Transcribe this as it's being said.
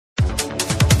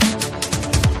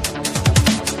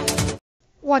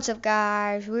What's up,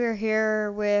 guys? We're here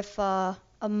with a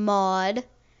mod.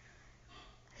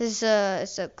 It's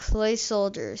a clay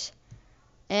soldiers,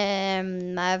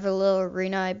 and I have a little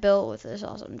arena I built with this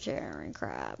awesome chair and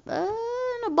crap, and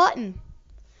a button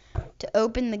to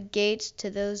open the gates to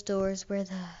those doors where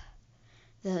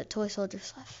the toy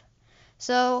soldiers live.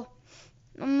 So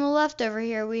on the left over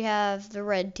here we have the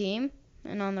red team,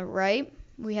 and on the right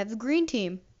we have the green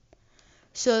team.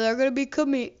 So they're gonna be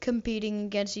competing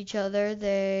against each other.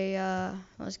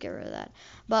 Let's get rid of that.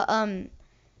 But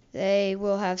they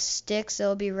will have sticks.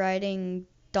 They'll be riding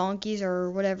donkeys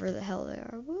or whatever the hell they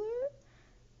are.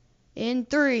 In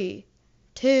 3,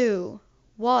 2,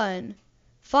 1,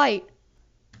 fight!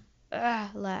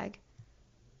 Lag.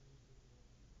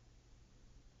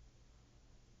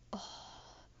 Oh,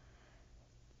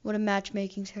 what a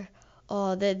matchmaking's here.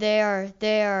 Oh, they are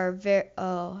very.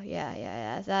 Oh,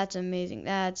 yeah. That's amazing.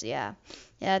 Yeah,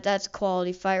 that's a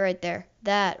quality fight right there.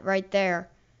 That right there.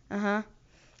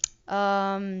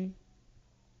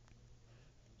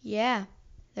 Yeah,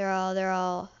 they're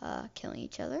all killing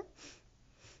each other.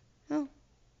 Oh,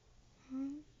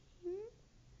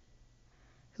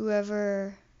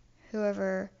 whoever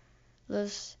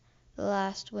lives the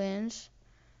last wins.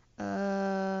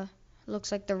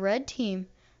 Looks like the red team.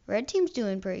 Red team's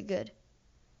doing pretty good.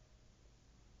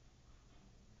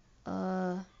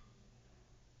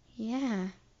 Yeah.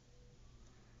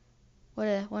 What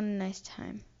a nice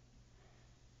time.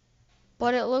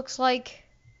 But it looks like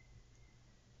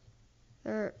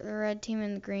the red team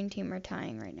and the green team are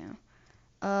tying right now.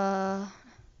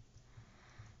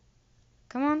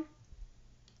 Come on.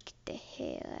 Get the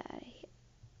hell out of here.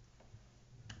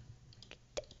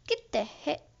 Get the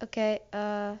hell. Okay,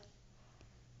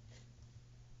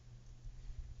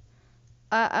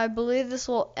 I believe this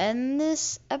will end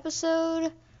this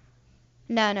episode.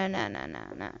 No.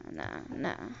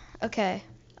 Okay,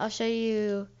 I'll show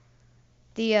you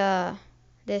the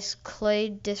this clay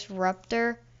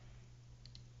disruptor.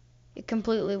 It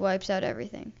completely wipes out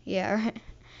everything. Yeah, right.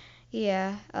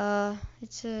 Yeah,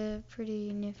 it's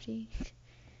pretty nifty.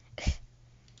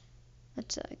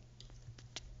 Let's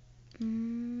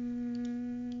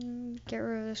get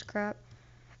rid of this crap.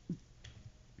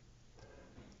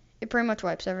 It pretty much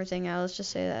wipes everything out. Let's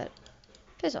just say that.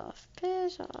 Piss off.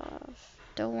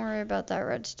 Don't worry about that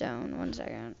redstone. 1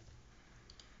 second.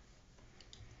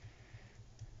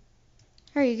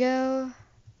 There you go.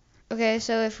 Okay,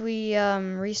 so if we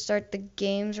restart the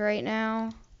games right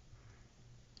now,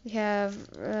 we have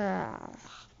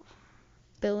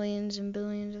billions and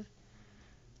billions of.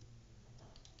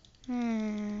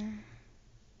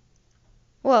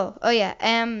 Whoa. Oh yeah.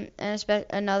 And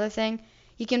another thing,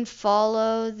 you can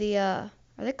follow the. Are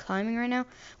they climbing right now?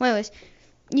 Well, anyways,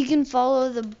 you can follow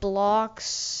the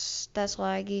blocks. That's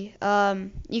laggy.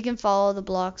 You can follow the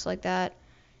blocks like that.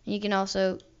 And you can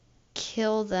also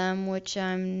kill them, which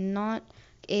I'm not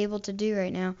able to do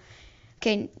right now.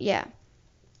 Okay, yeah.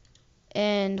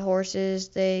 And horses,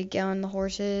 they get on the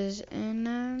horses,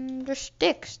 and there's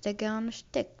sticks, they get on the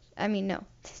sticks. I mean, no.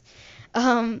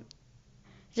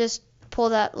 Just pull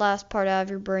that last part out of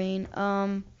your brain.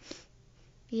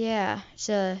 Yeah, it's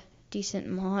a decent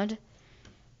mod.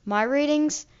 My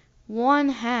ratings,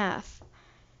 1/2.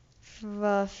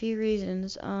 For a few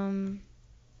reasons.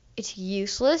 It's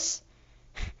useless.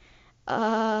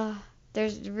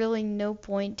 There's really no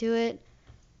point to it.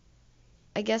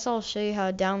 I guess I'll show you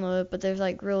how to download it, but there's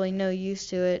like really no use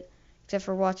to it except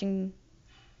for watching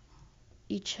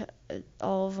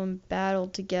all of them battle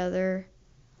together.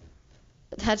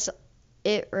 That's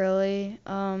it really.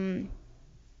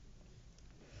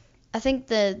 I think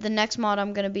the next mod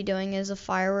I'm gonna be doing is a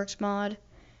fireworks mod,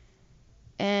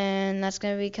 and that's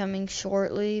gonna be coming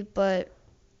shortly. But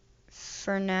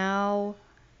for now,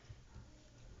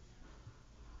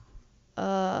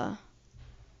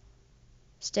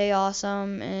 stay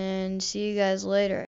awesome and see you guys later.